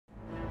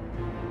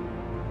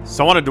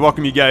So I wanted to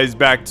welcome you guys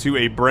back to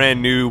a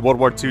brand new World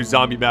War II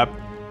zombie map.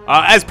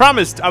 As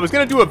promised, I was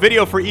going to do a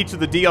video for each of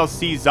the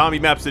DLC zombie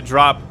maps that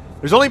drop.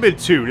 There's only been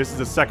two. This is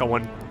the second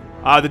one.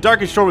 The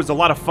Darkest Shore was a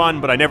lot of fun,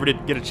 but I never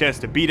did get a chance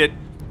to beat it.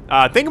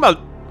 Thing about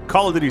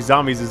Call of Duty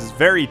Zombies is it's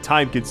very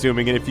time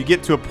consuming, and if you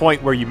get to a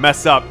point where you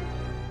mess up,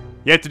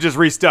 you have to just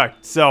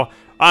restart. So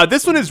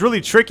this one is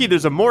really tricky.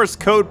 There's a Morse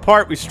code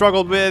part we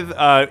struggled with.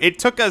 It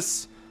took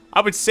us,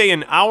 I would say,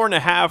 an hour and a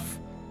half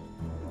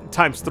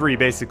times 3,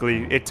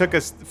 basically. It took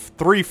us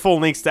 3 full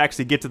links to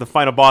actually get to the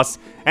final boss.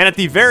 And at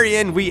the very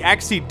end, we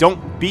actually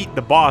don't beat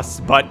the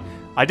boss, but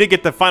I did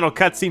get the final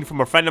cutscene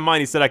from a friend of mine.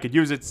 He said I could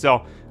use it,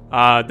 so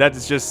that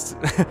is just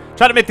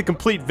trying to make the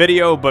complete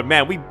video, but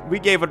man, we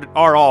gave it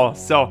our all.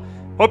 So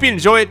hope you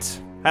enjoy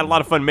it. Had a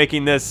lot of fun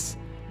making this,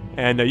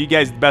 and you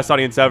guys are the best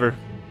audience ever.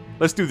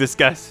 Let's do this,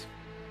 guys.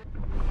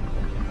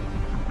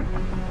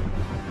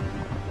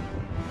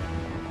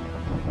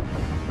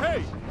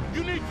 Hey,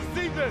 you need to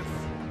see this.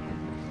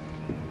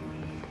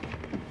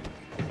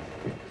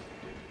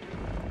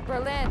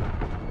 Berlin.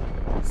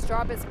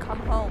 Straub's come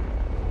home.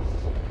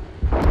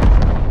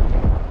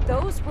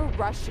 Those were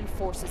Russian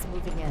forces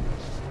moving in.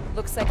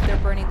 Looks like they're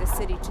burning the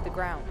city to the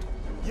ground.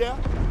 Yeah?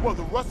 Well,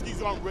 the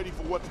Ruskies aren't ready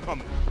for what's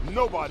coming.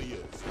 Nobody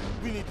is.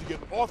 We need to get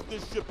off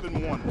this ship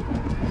in one.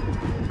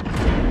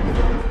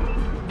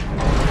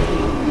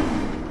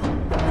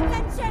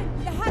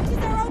 Attention! The hatches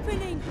are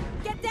opening!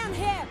 Get down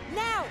here,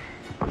 now!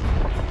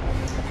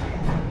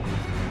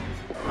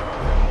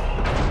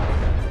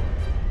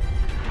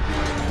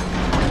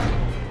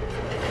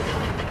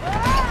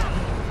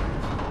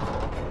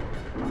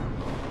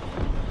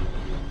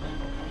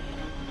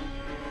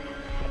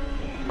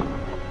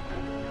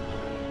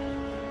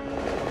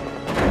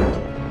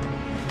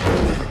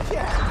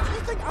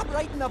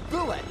 A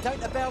bullet down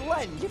to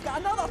Berlin. You've got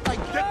another thing.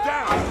 Get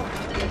down!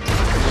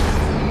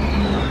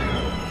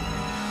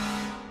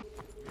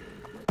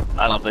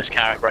 I love this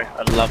character.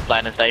 I love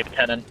playing as David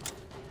Tennant.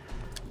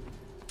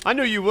 I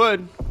knew you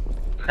would.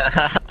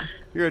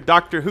 You're a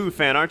Doctor Who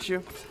fan, aren't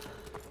you?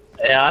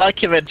 Yeah, I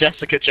like him in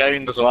Jessica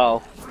Jones as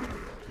well.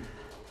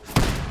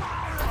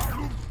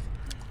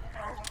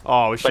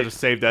 Oh, we should have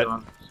saved that.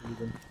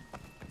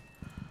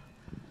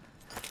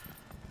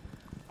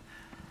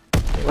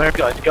 Where have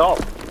you guys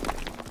got?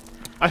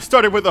 I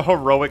started with a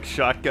heroic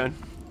shotgun.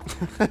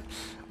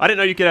 I didn't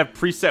know you could have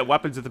preset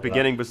weapons at the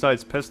beginning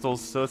besides pistols,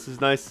 so this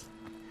is nice.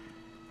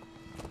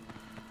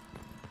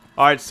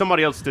 Alright,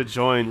 somebody else did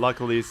join,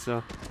 luckily,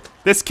 so...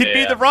 This could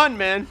be the run,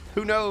 man!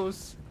 Who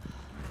knows?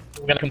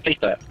 We're gonna complete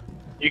that.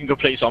 You can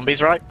complete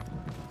zombies, right?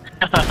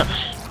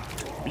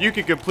 You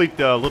can complete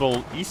the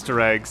little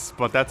Easter eggs,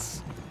 but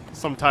that's...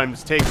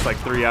 sometimes takes like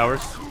 3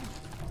 hours.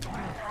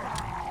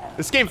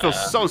 This game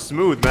feels so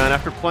smooth, man,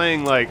 after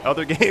playing, like,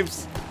 other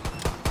games.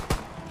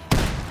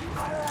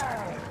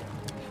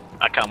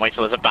 I can't wait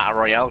till there's a Battle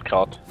Royale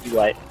COD. You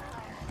wait.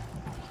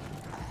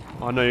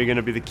 Oh, I know you're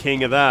gonna be the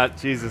king of that.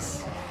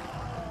 Jesus.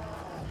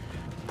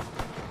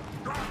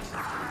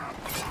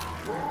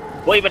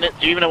 What even? Do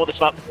you even know what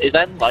this map is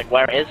then? Like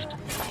where it is?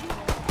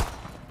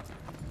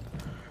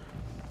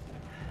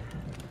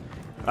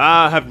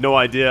 I have no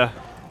idea.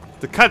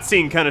 The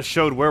cutscene kind of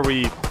showed where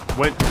we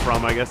went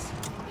from, I guess.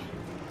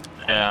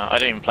 Yeah, I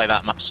didn't even play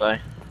that map, so.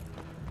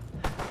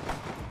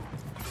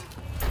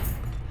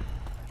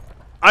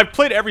 I've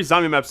played every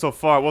zombie map so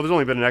far. Well, there's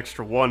only been an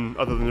extra one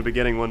other than the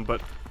beginning one,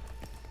 but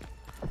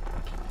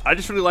I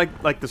just really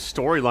like the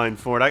storyline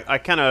for it. I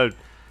kind of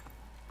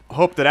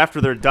hope that after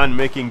they're done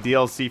making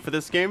DLC for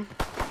this game,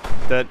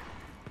 that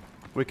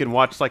we can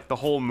watch like the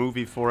whole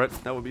movie for it.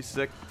 That would be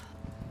sick.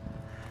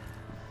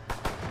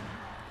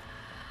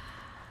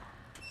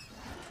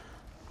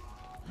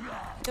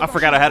 I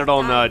forgot I had it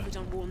on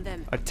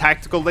a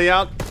tactical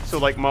layout, so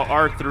like my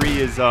R3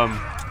 is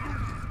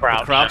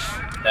crouch.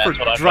 For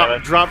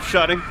drop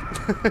shotting.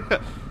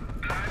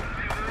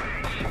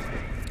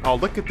 Oh,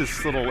 look at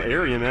this little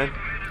area, man.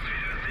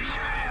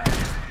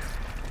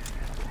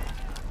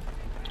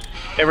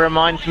 It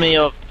reminds me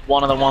of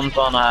one of the ones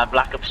on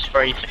Black Ops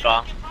 3 so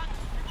far.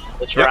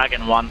 The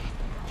dragon one.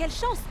 Quelle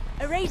chance!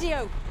 A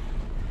radio!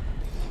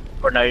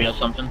 Grenade or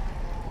something.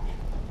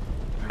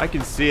 I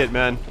can see it,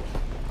 man.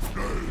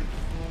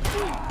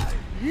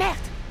 Merde!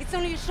 It's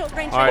only a short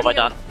range. All right. What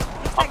have I done?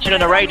 I'm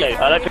tuning a radio.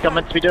 I don't think I'm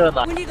meant to be doing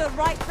that. We need the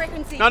right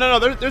frequency. No.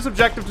 There's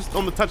objective just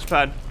on the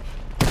touchpad.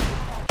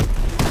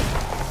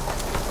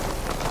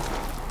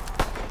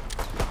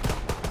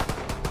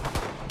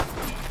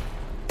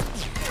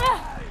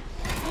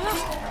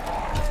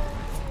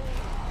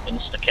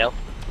 Insta kill.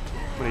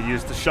 I'm gonna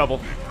use the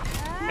shovel.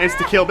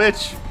 Insta kill,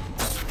 bitch.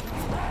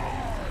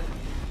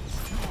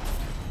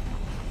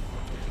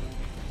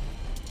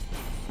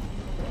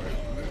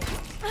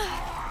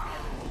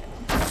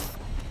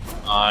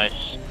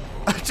 Nice.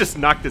 I just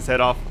knocked his head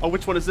off. Oh,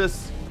 which one is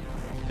this?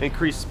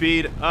 Increase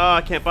speed.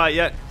 I can't buy it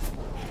yet.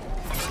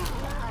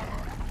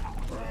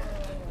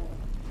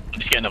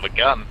 Just get another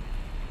gun.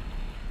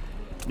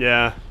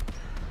 Yeah.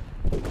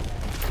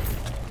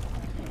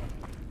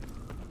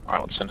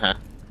 Alright, what's in here?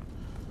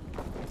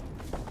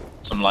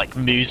 some like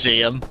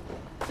museum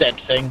dead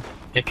thing.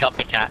 Pick up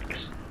pickaxe.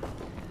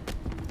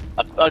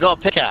 I got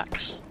a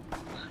pickaxe.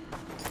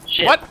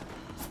 Shit. What?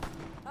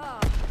 Oh,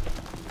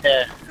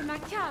 Yeah. c'est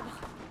macabre.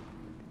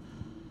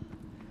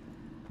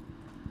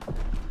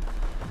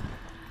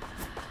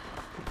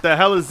 What the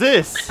hell is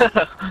this?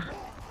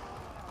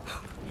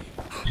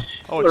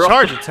 Oh, We're a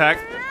charge off. attack.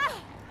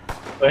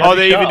 Wait, Oh, have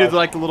they you even do shot?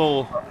 like the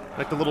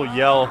little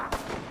yell.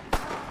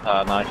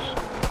 Oh, nice.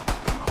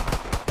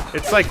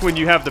 It's like when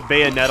you have the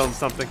bayonet on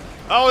something.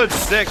 Oh, it's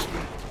sick.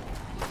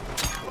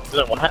 Does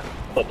it one hit?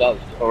 What does?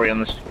 Are we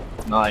on this?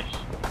 Nice.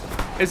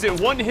 Is it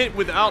one hit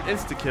without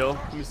insta kill?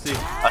 Let me see.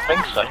 I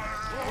think so.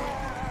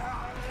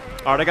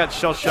 All right, I got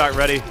shell shock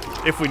ready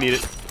if we need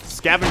it.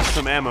 Scavenge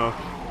some ammo.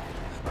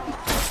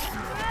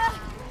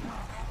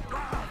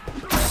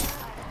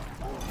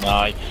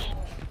 Nice.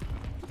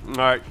 All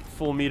right,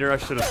 full meter. I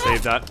should have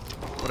saved that.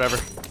 Whatever.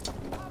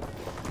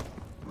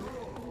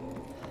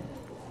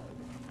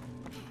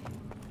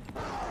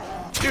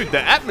 Dude,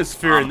 the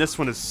atmosphere in this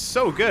one is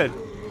so good.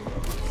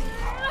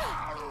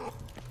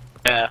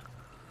 Yeah.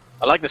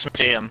 I like this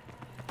museum.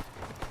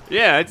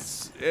 Yeah,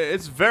 it's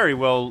very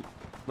well.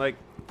 Like,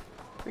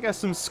 we got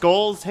some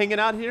skulls hanging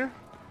out here.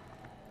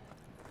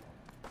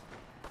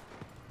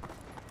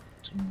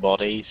 Some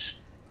bodies.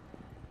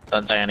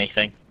 Don't say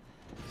anything.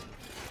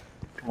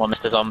 Come on,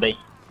 Mr. Zombie.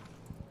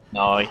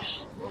 Nice.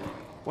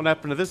 What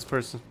happened to this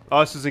person? Oh,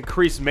 this is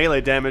increased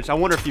melee damage. I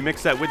wonder if you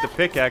mix that with the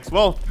pickaxe.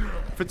 Well,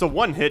 if it's a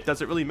one hit,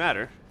 does it really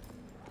matter?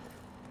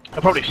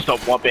 I'll probably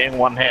stop being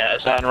one hit at a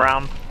certain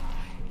round.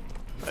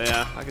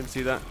 Yeah, I can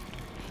see that.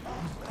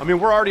 I mean,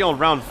 we're already on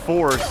round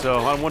 4, so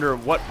I wonder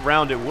what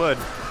round it would.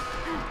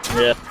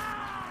 Yeah.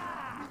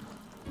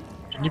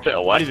 Can you put it I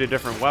away? need a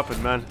different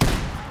weapon, man.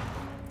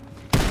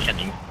 Can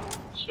you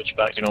switch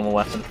back to normal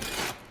weapon?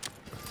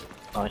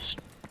 Nice.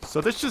 So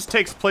this just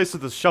takes place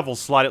with the shovel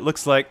slide, it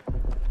looks like.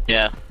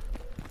 Yeah.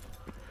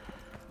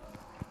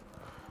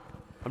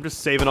 I'm just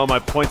saving all my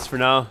points for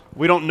now.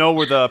 We don't know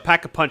where the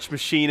pack-a-punch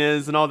machine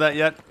is and all that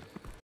yet.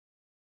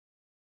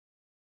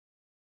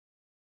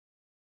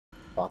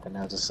 Fucking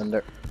has a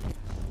cinder.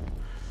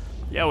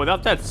 Yeah,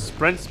 without that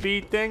sprint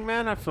speed thing,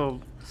 man, I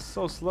feel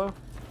so slow.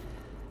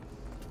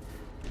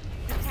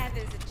 The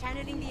tethers are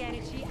channeling the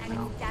energy and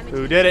it's damaging.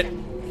 Who did it?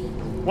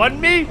 Wasn't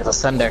me? It's a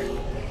cinder.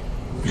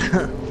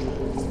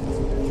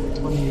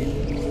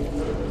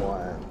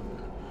 21.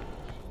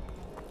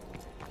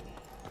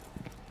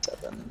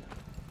 Seven.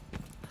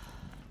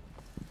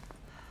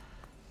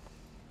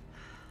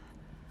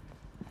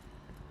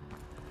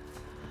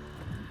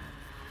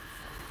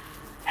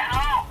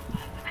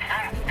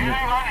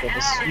 Get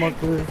the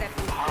smuggler.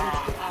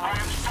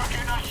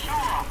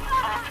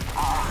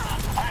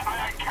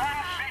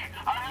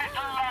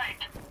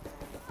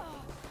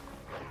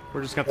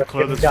 We're just gonna have to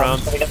clear this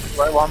round. Can we get the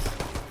right one?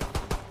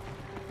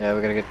 Yeah,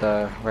 we gotta get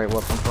the right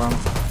weapon for him.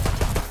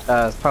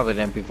 It's probably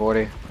the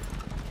MP40.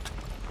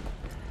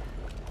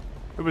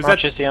 It was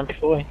Much that. is the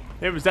MP40?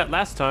 It was that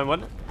last time,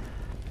 wasn't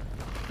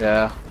it?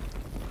 Yeah.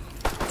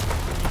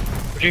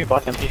 Would you buy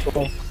the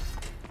MP40?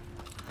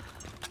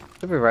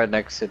 Should be right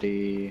next to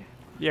the...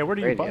 Yeah, where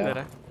do you buy Radio. that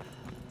at?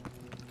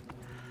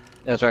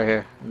 Yeah, it's right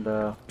here, in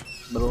the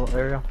middle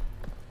area.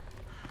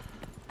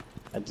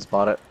 I just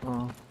bought it.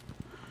 Oh.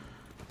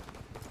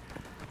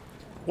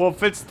 Well,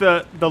 if it's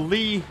the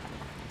Lee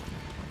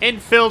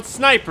infield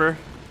sniper,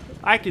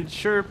 I can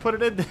sure put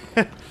it in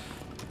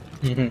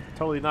there.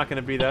 Totally not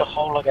gonna be The that.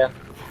 hole again.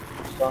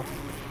 So.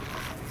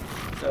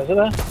 Is it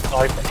there?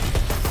 Oh, okay.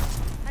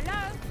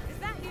 Hello? Is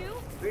that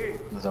you?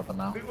 It's open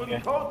now. The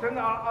Untoten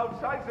are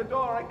outside the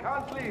door. I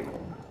can't leave.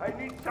 I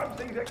need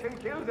something that can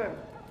kill them.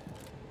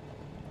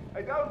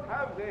 I don't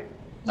have the...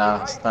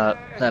 No, it's not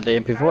the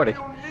MP40.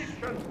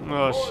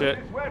 Oh shit.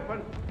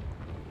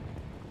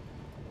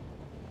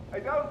 I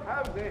don't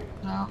have the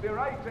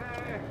right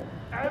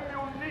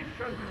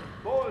ammunition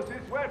for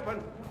this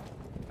weapon.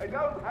 I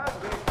don't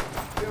have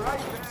the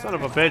right Son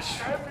of a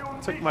bitch.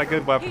 Took my good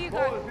Here weapon. you for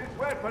go. this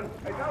weapon.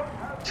 I don't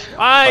have the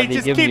I Why'd he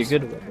just give you a keeps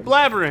good weapon?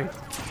 blabbering.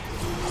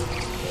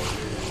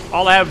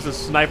 All I have is a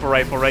sniper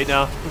rifle right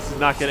now. This is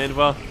not gonna end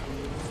well.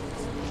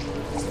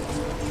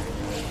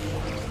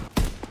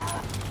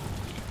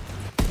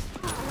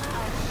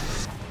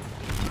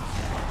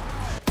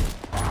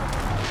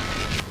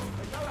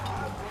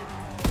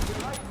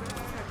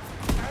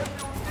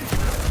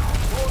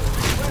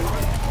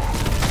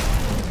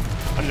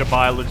 I need to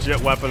buy a legit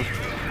weapon.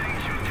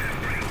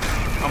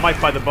 I might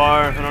buy the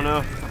bar, I don't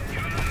know.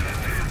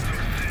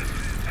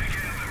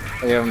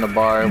 I gave him the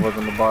bar, it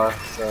wasn't the bar,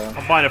 so...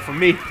 I'm buying it for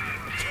me.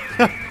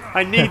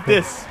 I need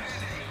this.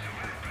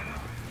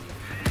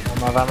 All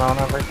my ammo and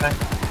everything.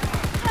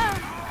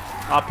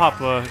 I'll pop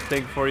a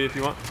thing for you if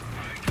you want.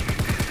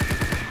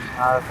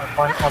 There's no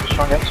point. I'll just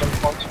try and get some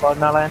points by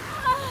melee.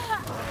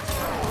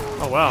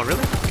 Oh wow,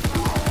 really?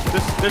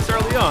 This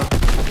early on?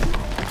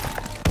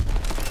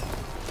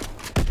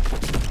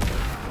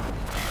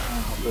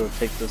 I'm gonna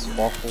take this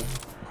waffle.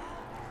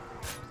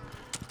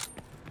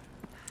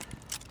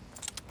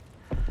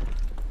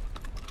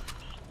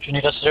 Do you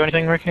need us to do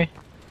anything, Ricky?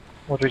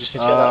 Or do we just need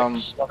to get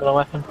that smuggler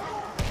weapon?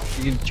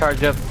 You can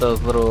charge up those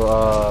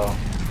little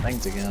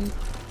things again.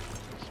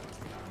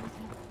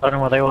 I don't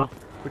know where they were.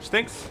 Which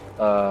things?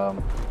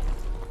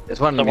 There's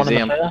one in the One in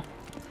the museum. fair?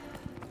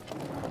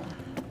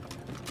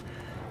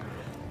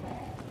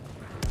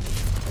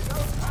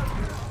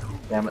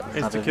 Damn it,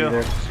 it's not Insta there kill.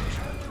 either.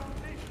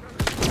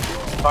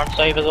 Try and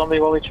save a zombie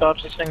while we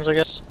charge these things, I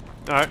guess.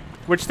 Alright.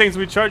 Which things are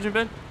we charging,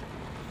 Ben?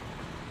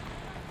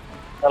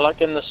 They're like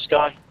in the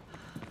sky.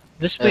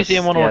 This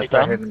museum one already it's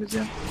right done? here in the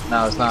museum.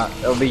 No, it's not.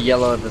 It'll be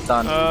yellow if it's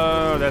done.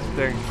 Oh, that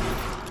thing.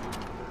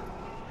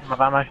 Of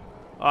ammo.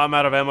 Oh, I'm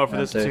out of ammo for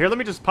this. So here, let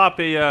me just pop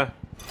a, there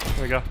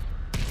we go.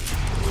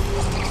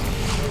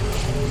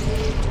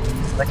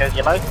 That goes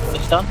yellow when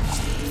it's done?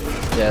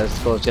 Yeah, it's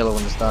goes yellow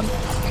when it's done.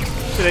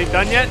 Shit ain't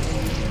done yet.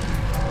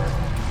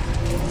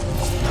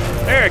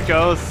 There it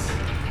goes.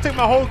 Took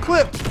my whole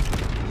clip.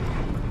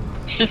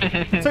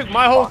 Took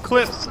my whole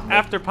clip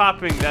after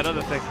popping that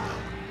other thing.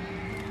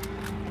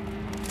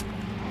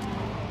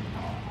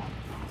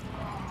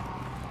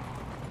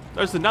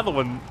 There's another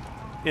one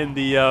in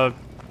the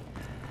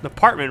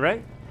apartment,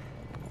 right?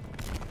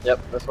 Yep,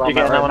 that's what You I'm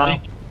getting at that one right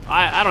on?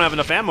 I don't have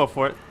enough ammo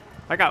for it.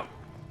 I got.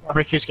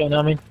 Ricky's getting that,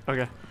 I mean.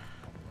 Okay.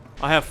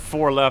 I have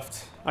 4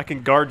 left. I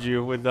can guard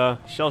you with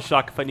shell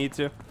shock if I need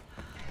to.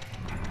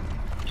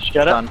 Did you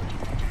get it? Done.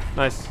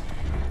 Nice.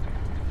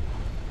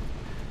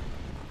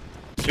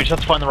 So we just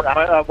have to find the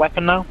right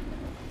weapon now?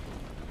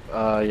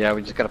 Yeah,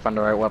 we just gotta find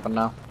the right weapon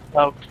now.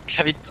 Oh,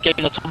 have you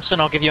given the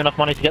Thompson? I'll give you enough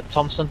money to get the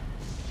Thompson.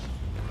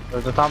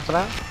 Where's the Thompson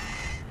at?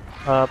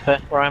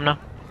 Pit, where I am now.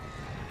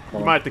 You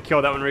might have to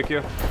kill that one,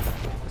 Rikyu.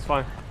 It's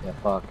fine. Yeah,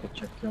 fuck. It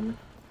check kill me.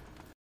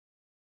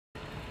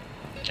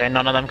 Okay,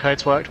 none of them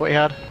codes worked, what you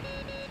had.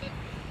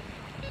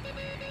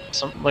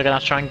 So we're gonna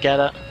have to try and get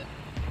it.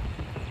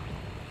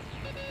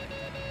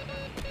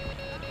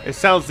 It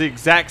sounds the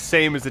exact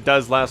same as it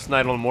does last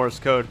night on Morse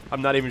code.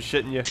 I'm not even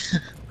shitting you.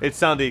 It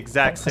sounded the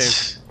exact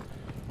same.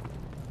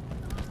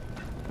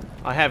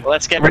 I have. Well,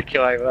 let's get Ricky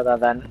over there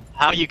then.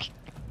 How you...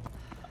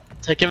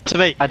 Take him to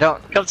me. I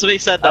don't. Come to me,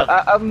 said that.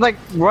 I'm like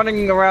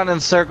running around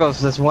in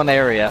circles this one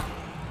area.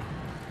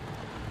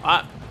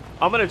 I'm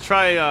gonna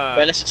try.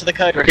 Wait, listen to the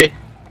code, Ricky.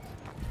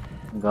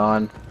 I'm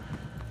gone.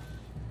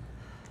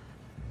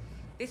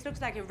 This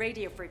looks like a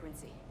radio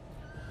frequency.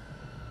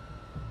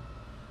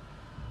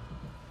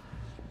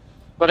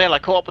 But yeah, I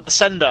caught up with the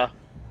sender.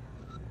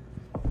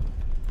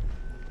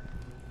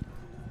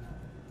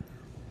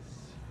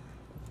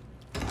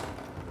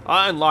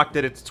 I unlocked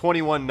it. It's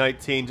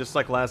 21:19, just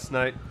like last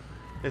night.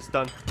 It's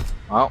done.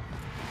 Oh.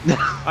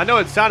 I know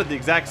it sounded the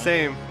exact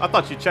same. I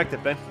thought you checked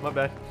it, Ben. My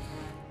bad.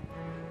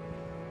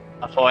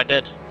 I thought I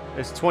did.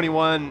 It's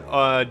 21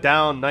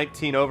 down,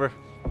 19 over.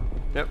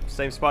 Yep,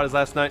 same spot as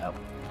last night. Yep.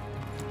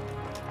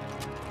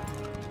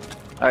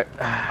 Alright.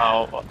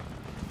 Oh.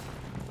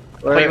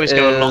 We was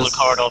going along the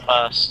corridor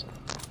first.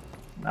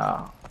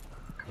 No.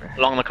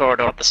 Along the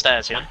corridor up the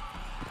stairs, yeah?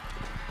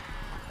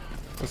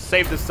 Let's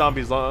save the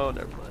zombies. Oh,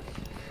 never mind.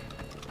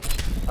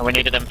 And we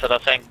needed him for the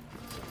thing.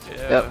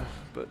 Yeah, Yep.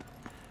 but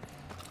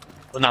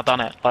We've not done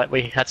it. Like,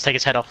 we had to take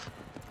his head off.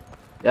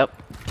 Yep.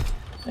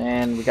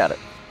 And we got it.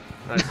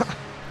 nice.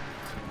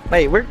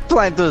 Wait, we're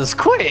flying through this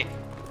quick!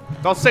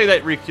 Don't say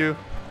that, Rikyu.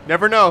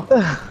 Never know.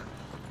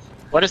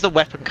 Where does the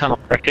weapon come up,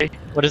 Ricky?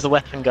 Where does the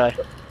weapon go?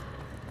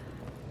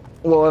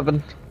 What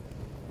weapon?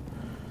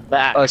 The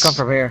axe. Oh, it come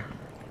from here.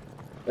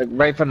 Like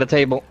right from the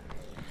table.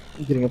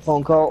 I'm getting a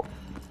phone call.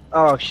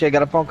 Oh shit,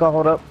 got a phone call,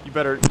 hold up. You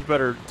better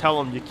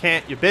tell them you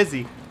can't. You're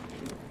busy.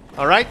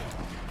 All right.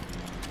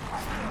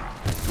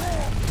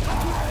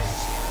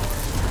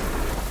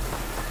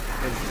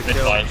 Good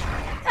fight.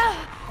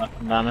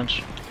 Weapon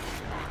damage.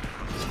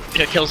 You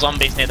could kill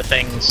zombies near the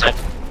things. So.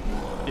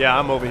 Yeah,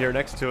 I'm over here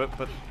next to it,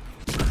 but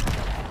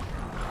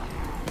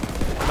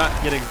I'm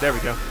not getting. There we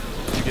go.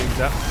 You getting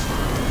zapped?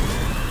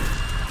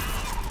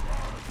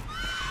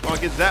 Oh,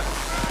 get zapped.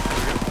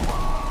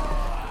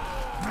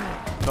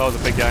 Oh, the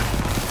big guy.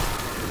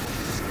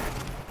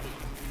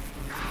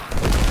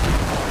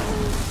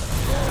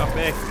 Got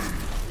me.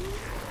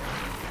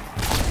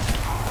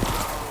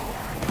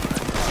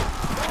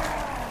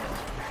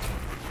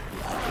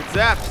 Get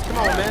zapped. Come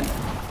on, man.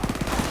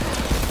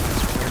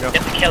 There we go. You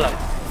have to kill him.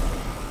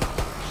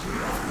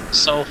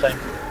 Soul thing.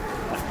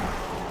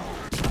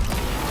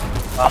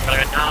 I'm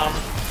gonna go down.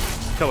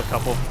 Kill a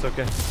couple. It's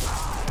okay.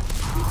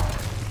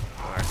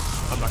 Alright.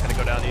 I'm not gonna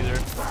go down either.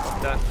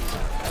 Fuck that.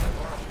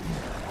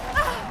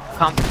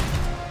 Come.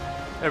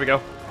 There we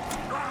go.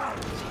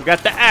 We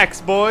got the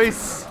axe,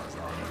 boys.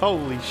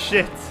 Holy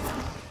shit.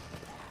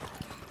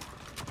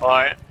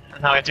 Alright.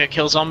 Now we have to go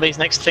kill zombies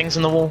next to things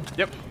in the wall.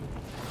 Yep.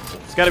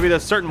 It's gotta be the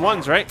certain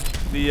ones, right?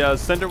 The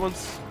cinder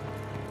ones?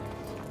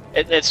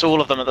 It's all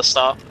of them at the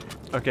start.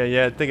 Okay,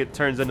 yeah, I think it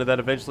turns into that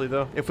eventually,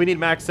 though. If we need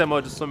max ammo,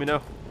 just let me know.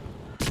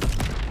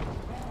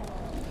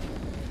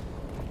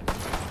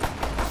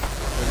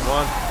 There's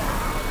one.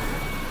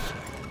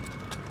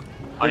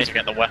 I need to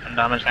get the weapon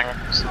damage thing.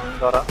 So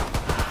got it.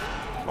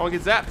 Oh,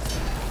 get zapped.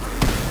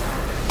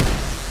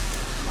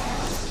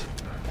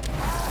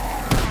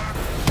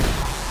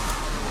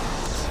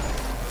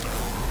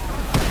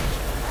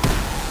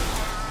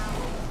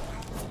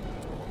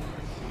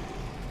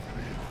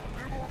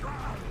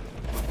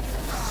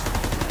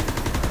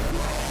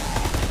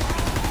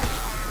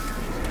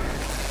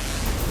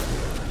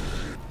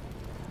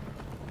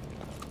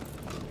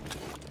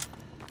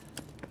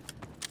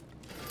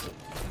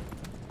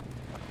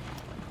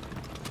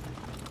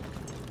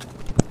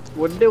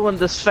 We're doing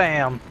this,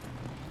 fam.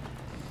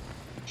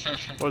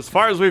 Well, as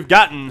far as we've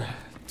gotten,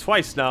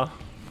 twice now.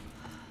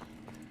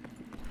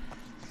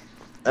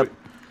 Yep.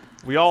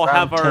 We all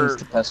have Round our 10's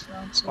the best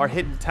round, so. our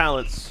hidden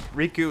talents.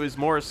 Riku is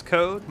Morse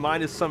code.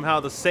 Mine is somehow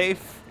the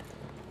safe.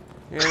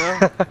 You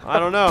know? I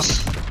don't know.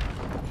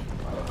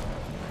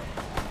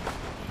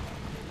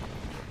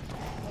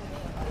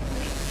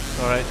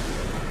 All right.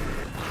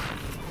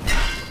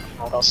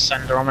 Oh, they'll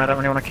send her on me. I don't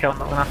really want to kill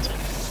them. I'm gonna have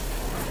to.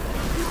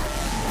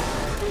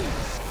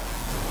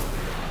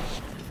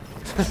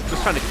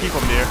 Just trying to keep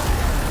them near.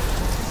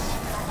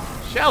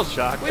 Shell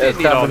shock. We Yeah, didn't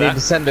need all we need that.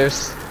 the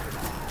senders.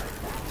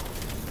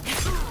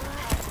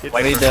 Get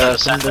We need the- the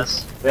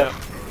senders. Yep.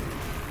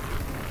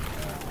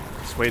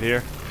 Just wait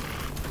here.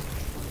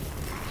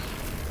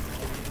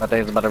 My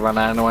day's about to run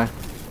out anyway.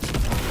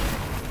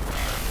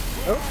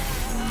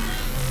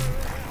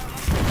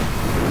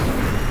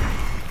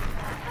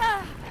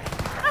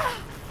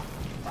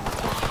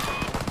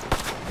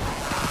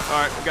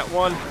 Alright, we got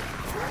one.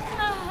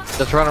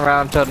 Just run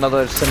around until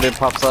another sender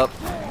pops up.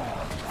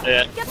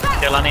 Yeah.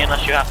 Kill any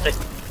unless you have to.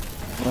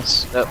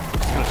 Yes. Yep. Just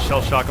gonna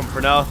shell shock them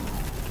for now.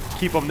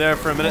 Keep them there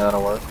for a minute. Yeah,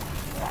 that'll work.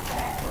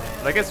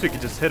 But I guess we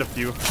could just hit a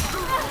few.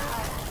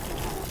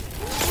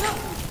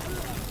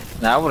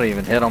 Nah, I wouldn't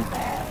even hit them.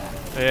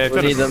 Yeah,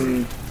 We need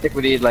them. I think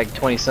we need like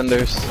 20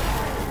 cinders.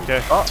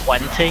 Okay.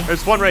 20?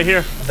 There's one right here.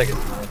 I think it's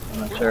 20,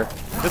 I'm not sure.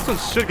 This one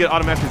should get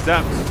automatically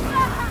zapped.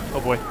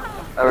 Oh boy.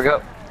 There we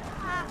go.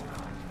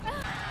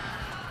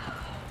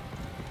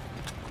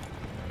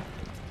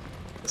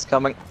 It's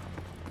coming.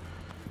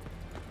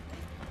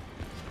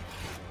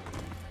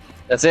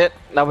 That's it.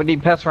 Now we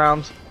need pest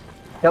rounds.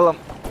 Kill them.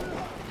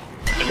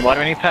 Why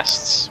do we need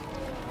pests?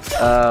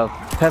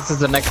 Pest is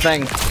the next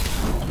thing.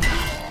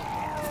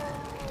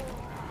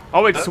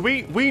 Oh wait, so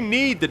we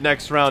need the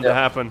next round to Yep.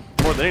 happen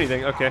more than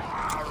anything. Okay.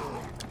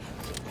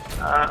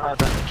 I don't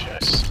know.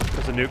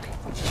 There's a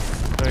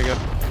nuke. There you go.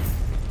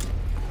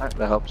 Alright,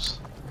 that helps.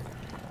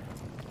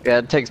 Yeah,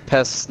 it takes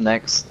pests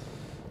next.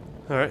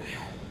 All right.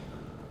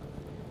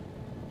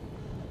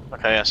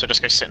 Okay, yeah, so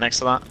just go sit next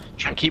to that.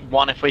 Try and keep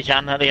one if we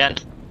can at the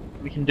end.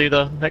 We can do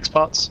the next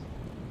parts.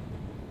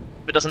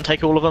 If it doesn't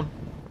take all of them.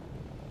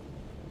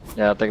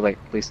 Yeah, I'll take like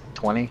at least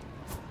 20.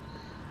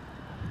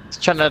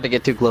 Just try not to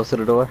get too close to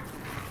the door.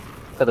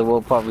 Because it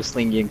will probably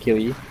sling you and kill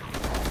you.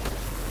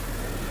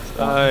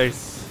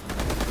 Nice.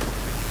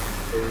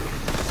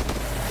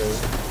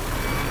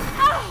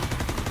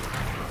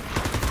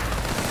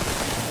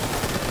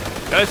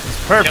 This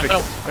is perfect.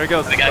 Jump out. There it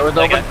goes. There we go, Door's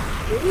there we open.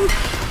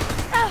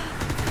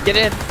 go. Get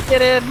in!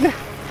 Get in!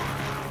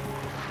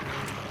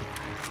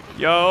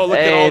 Yo, look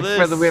Hey, at all it's this.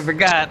 further we ever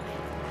got.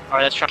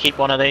 Alright, let's try and keep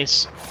one of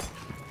these.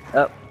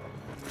 Up.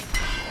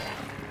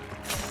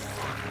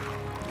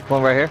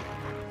 One right here.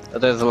 Oh,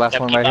 there's the last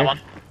Yep, one keep right that here.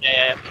 one.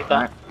 Yeah, keep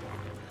that.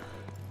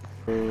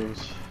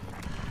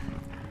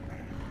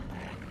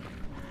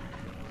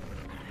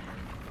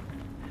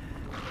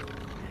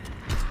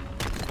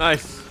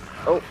 Nice.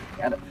 Oh,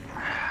 got it.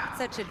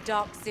 Such a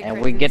dark secret.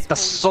 And we in get this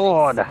the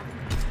holy sword.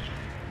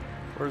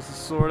 Where's the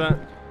sword at?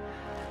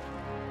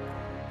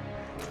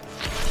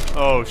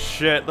 Oh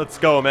shit, let's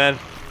go, man.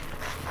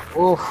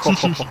 Oh.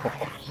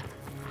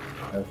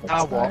 Ah,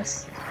 That's what?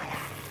 nice.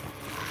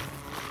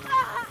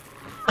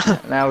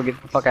 Now we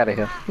get the fuck out of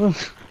here.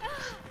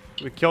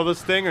 We kill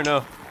this thing or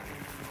no?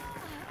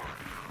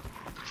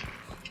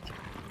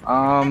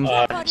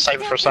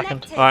 Save it for a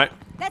second. Alright.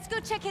 Let's go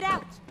check it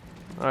out.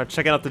 Alright,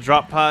 checking out the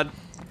drop pod.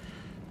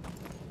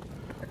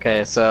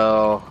 Okay,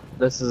 so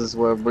this is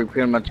where we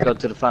pretty much go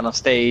to the final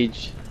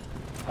stage.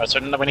 Alright, so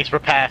we need to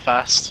prepare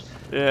first.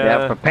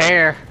 Yeah,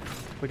 prepare.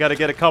 We gotta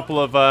get a couple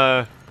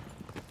of,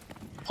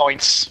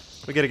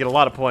 Points. we gotta get a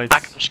lot of points.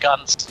 Package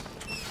guns.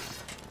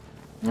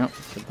 Yep,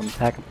 get them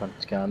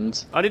pack-a-punch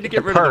guns. I need to Get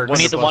get the rid of purge. the We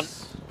need the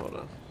blunderbuss. Hold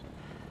on.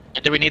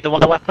 Do we need the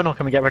one weapon or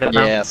can we get rid of it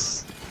now?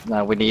 Yes.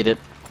 No, we need it.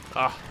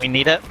 Ah, We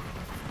need it.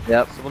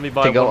 Yep. so let me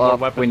buy To one go more up,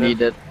 weapon we then.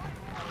 need it.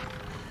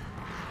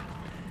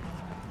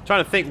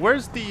 Trying to think,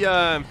 where's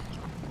the,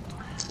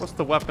 what's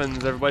the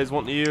weapons everybody's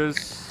wanting to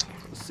use?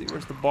 Let's see,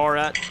 where's the bar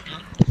at?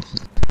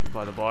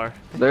 By the bar.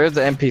 There is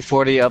the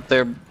MP40 up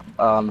there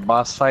on the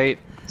boss fight,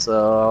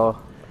 so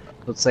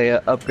let's say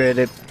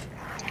upgraded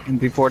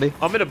MP40.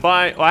 I'm gonna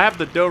buy, well, I have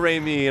the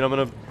Do-Re-Mi and I'm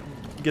gonna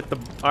get the,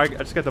 I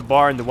just got the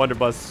bar and the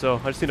Wonderbuss, so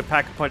I just need to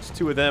pack a punch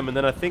 2 of them and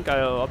then I think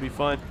I'll be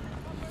fine.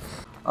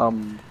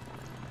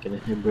 Get a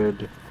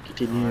hybrid.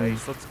 Continue.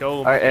 Nice, let's go.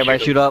 Alright,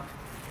 everybody shoot up.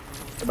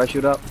 Everybody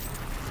shoot up.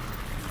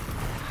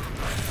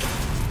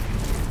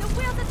 The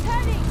wheels are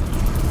turning.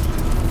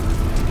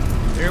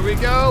 Here we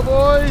go,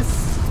 boys!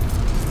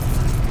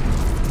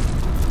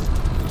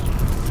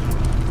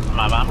 I'm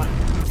out of ammo.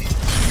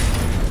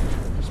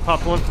 Just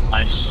popped one.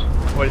 Nice.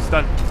 Wait, it's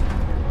done.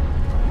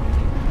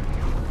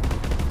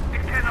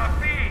 It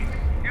cannot be.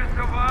 You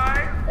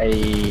survive?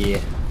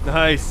 Hey.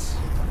 Nice.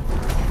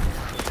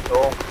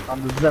 Go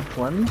on the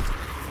Zeppelin.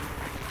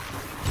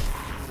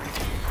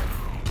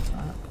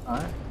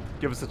 Alright.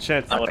 Give us a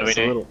chance. Now what do we It's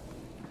a do? little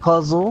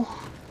puzzle.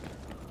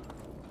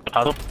 The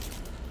puzzle?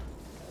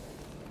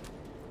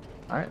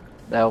 Alright,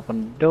 that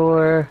opened the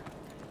door.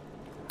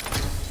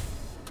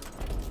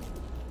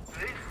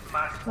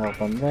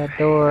 Open that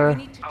door. We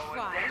need to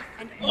try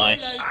and Nice.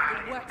 overload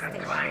the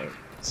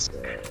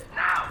workstation.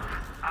 Now,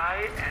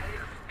 I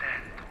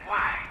understand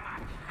why.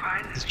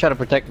 Finally, Just try to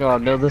protect me while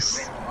I do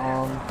this.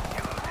 Ow.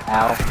 It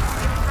has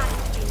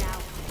to be now.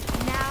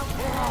 Now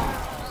or all.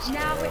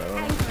 Now we're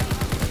angry.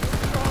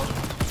 All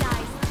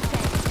dies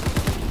today.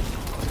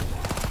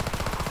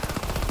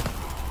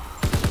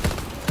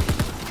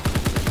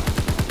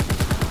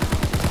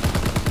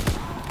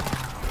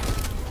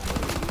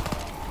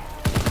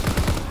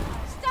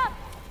 Stop!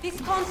 These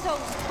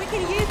consoles, we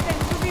can use them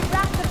to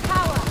reroute the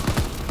power.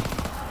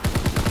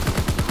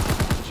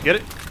 Did you get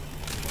it?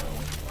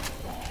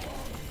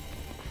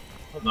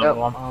 Another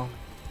one.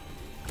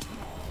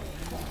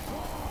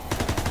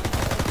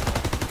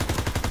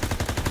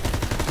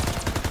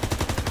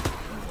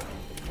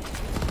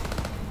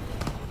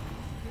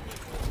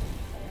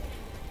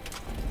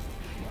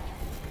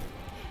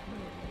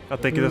 I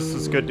think this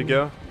is good to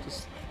go.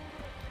 Just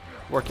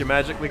work your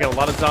magic. We got a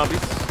lot of zombies.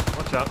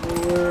 Watch out.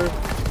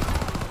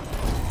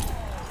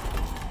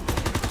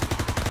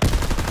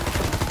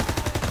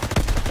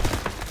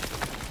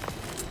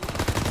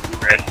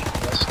 Red.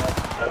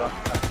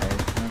 Okay,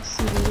 let's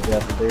see what we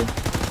got to do.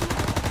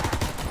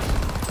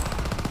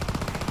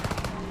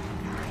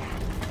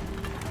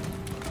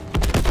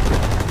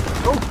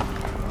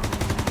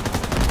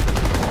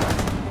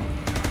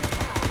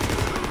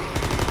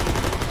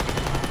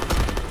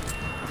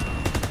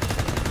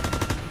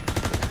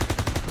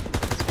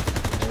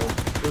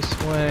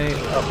 This way.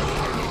 Up.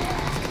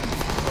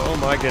 Oh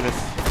my goodness.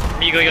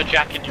 You got your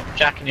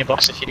jack in your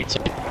box if you need to.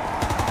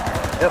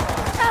 Yep.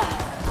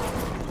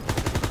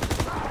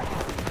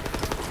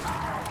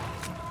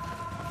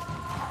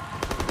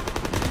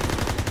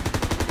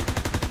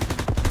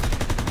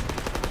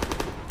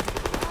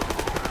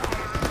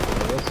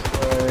 This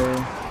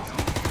way.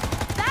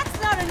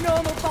 That's not a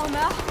normal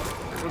bomber.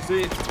 What's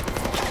the?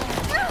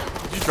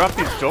 Did you drop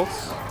these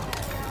jolts?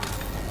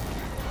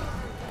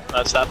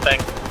 That's that thing.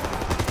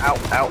 Ow,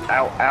 ow,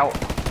 ow, ow.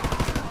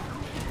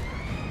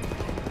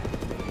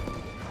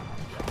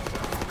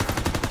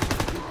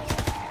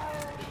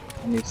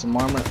 I need some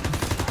armor.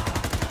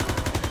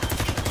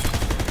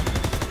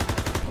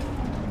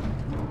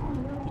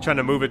 You trying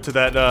to move it to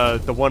that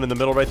the one in the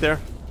middle right there?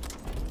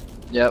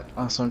 Yep,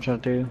 that's what I'm trying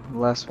to do. The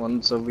last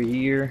one's over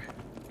here.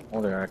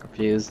 Oh, they're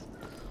confused.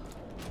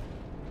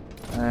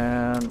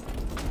 And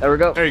there we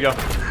go. There you go.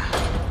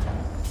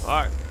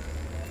 All right.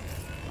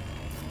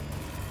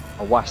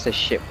 I'll watch this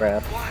shit,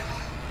 Brad. what?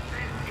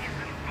 This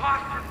isn't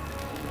possible.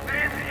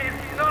 This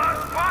is not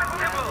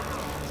possible.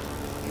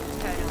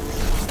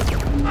 Stay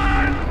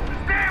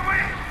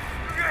away.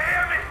 Do you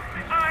hear me?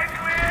 I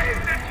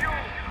created you.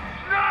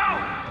 No.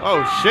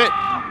 Oh shit.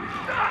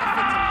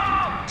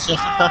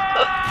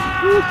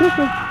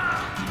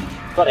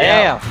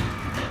 Damn!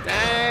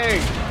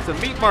 Dang. It's a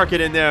meat market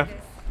in there.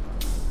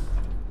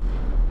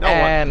 No one.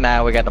 And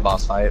now we got the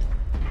boss fight.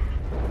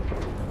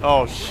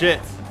 Oh shit.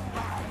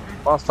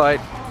 Boss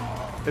fight.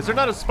 Is there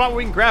not a spot where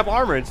we can grab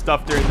armor and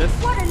stuff during this?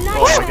 What a nice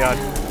Oh my god.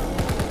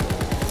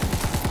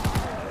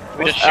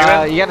 We just shoot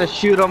him You gotta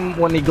shoot him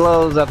when he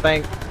glows, I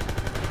think.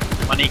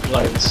 when he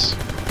glows.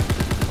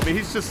 I mean,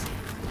 he's just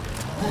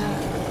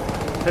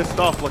pissed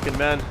off looking,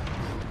 man.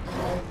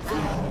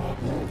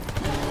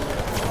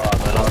 Oh,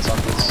 they're not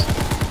zombies.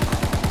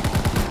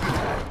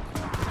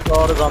 A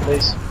lot of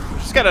zombies. We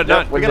just gotta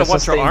not. We with gotta the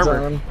watch our sustain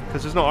armor zone.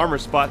 because there's no armor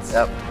spots.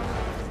 Yep.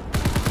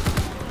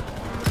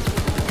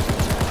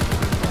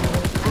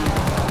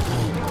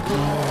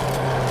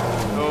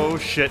 Oh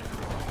shit.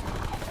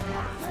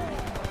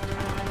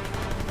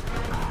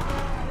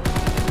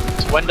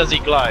 So when does he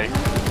glow?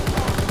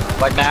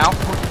 Like now?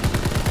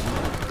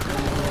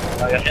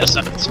 Oh, yeah, hit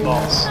 7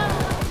 spots.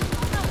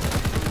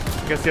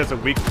 I guess he has a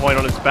weak point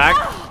on his back.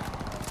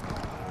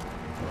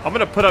 I'm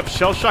gonna put up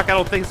shell shock. I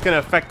don't think it's gonna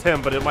affect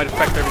him, but it might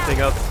affect everything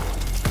else.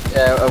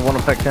 Yeah, I won't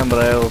affect him,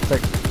 but it'll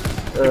affect,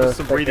 us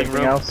some affect breathing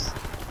everything room. else.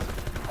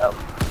 Yep.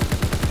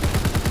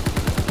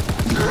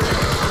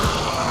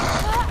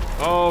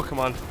 Oh, come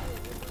on.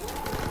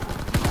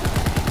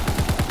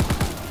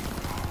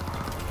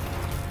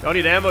 Don't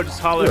need ammo, just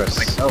holler. You're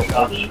so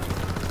lucky.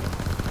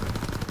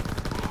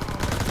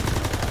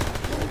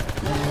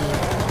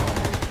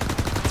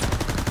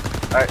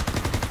 Alright.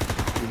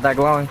 He's not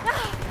glowing.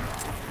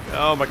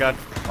 Oh my god.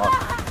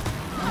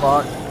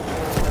 Fuck.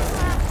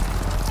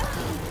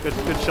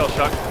 Good shell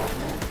shock.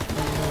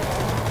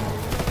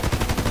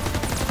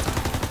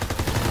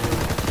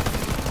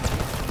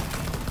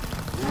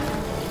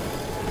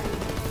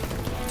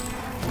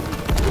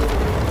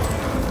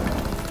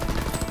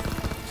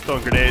 Just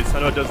throwing grenades. I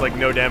know it does like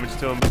no damage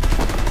to him, but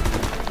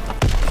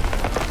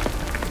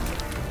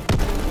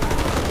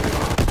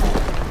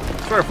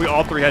I swear if we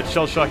all three had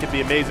shell shock, it'd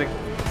be amazing.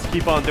 Let's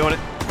keep on doing it.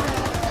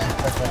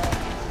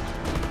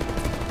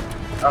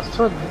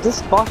 So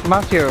this boss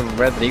reminds me of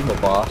Resident Evil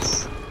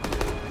boss.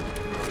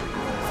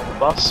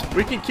 Boss.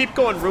 We can keep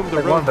going room to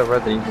Like one room. of the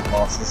Resident Evil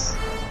bosses.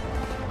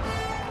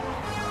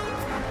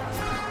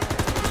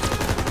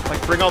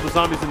 bring all the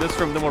zombies in this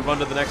room, then we'll run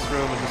to the next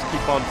room and just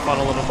keep on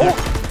funneling them there.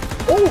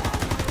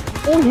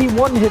 Oh, he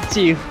one hits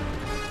you.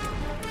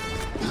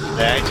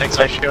 Yeah, he takes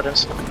ice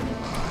shielders.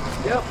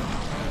 Yep.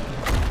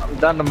 I'm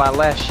down to my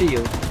last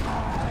shield.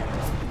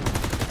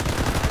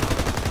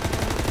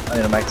 I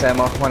need a max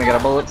ammo. Wanna get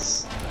our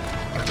bullets?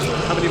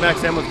 How many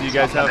max ammo do you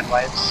guys have?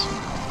 I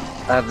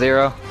have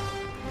 0.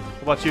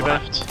 What about you,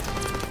 Ben?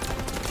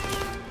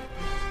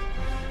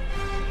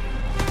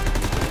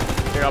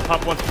 Here, I'll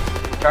pop one.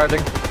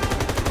 Charging.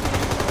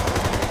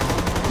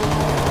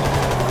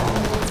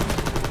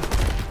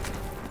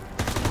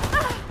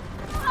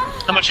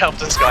 How much health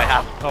does this guy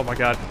have? Oh my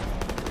god.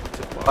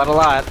 Quite a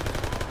lot.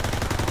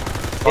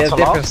 He has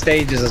different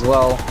stages as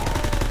well.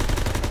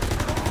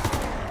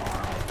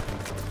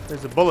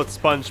 There's a bullet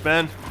sponge,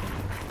 man.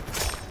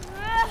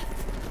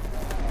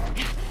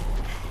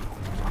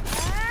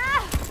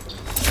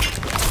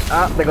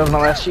 Ah, there goes my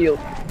last shield.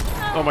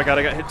 Oh my god,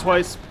 I got hit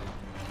twice.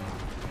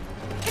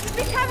 It's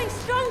becoming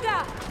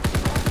stronger.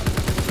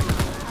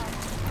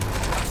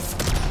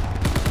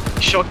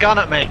 Shotgun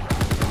at me.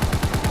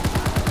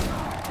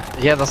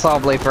 He has a saw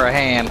blade for a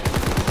hand.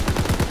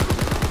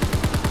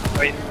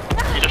 Wait,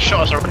 you just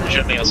shot us a range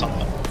at me or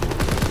something.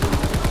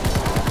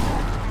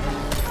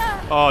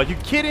 Oh, you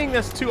kidding?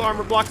 That's 2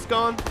 armor blocks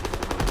gone?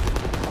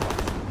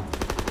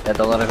 Yeah,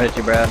 don't let him hit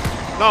you, Brad.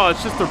 No,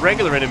 it's just the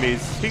regular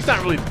enemies. He's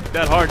not really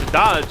that hard to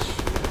dodge.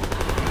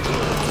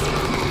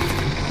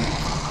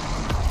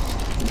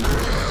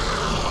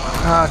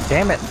 Oh,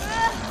 damn it.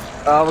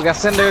 Oh, we got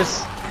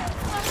cinders.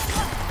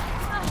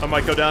 I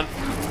might go down.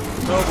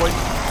 Oh boy,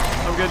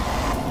 I'm good.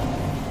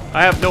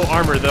 I have no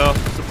armor though,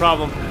 it's a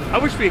problem. I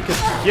wish we could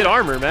get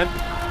armor, man.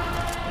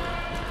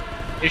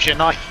 Use your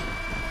knife.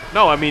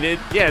 No, I mean,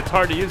 yeah, it's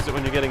hard to use it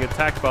when you're getting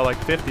attacked by like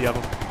 50 of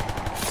them.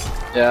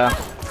 Yeah.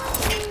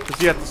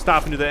 Because you have to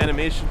stop and do the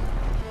animation.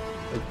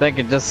 If they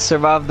could just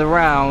survive the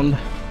round.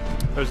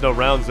 There's no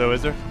rounds though,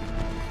 is there?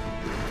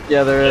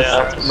 Yeah, there is.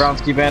 Yeah. Rounds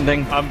keep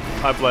ending. I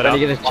bled Are out.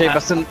 you gonna chase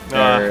us in?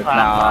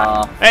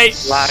 Nah. Hey!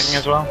 Lagging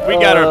as well. We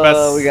got our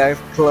best. We got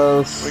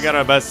close. We got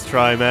our best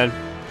try, man.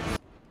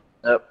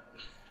 Yep.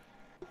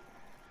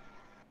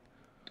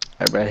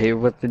 Alright, here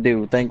what to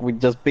do. Think we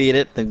just beat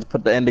it, then just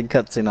put the ending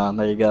cutscene on.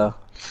 There you go.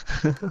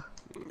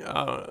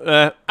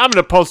 I'm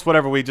gonna post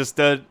whatever we just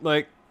did.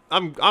 Like,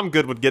 I'm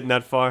good with getting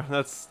that far.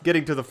 That's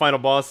getting to the final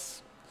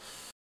boss.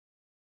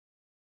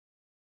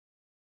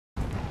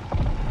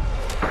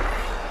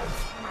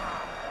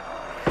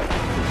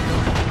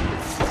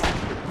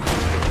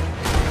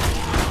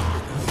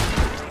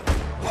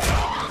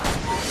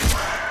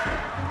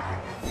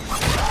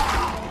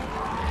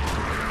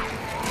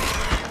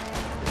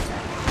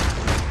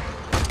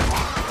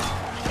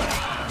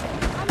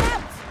 I'm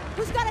out.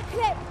 Who's got a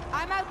clip?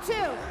 I'm out too.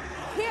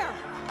 Here.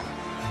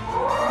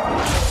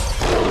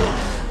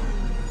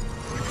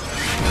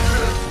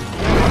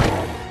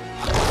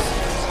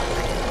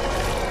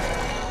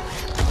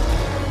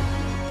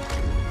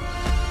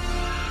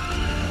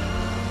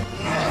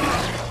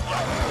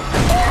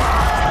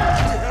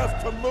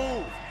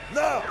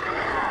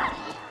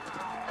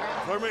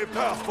 Clear me a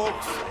path,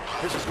 folks.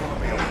 This is gonna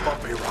be a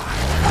bumpy ride.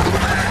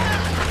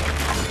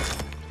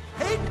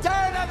 Heat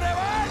turn,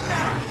 everyone!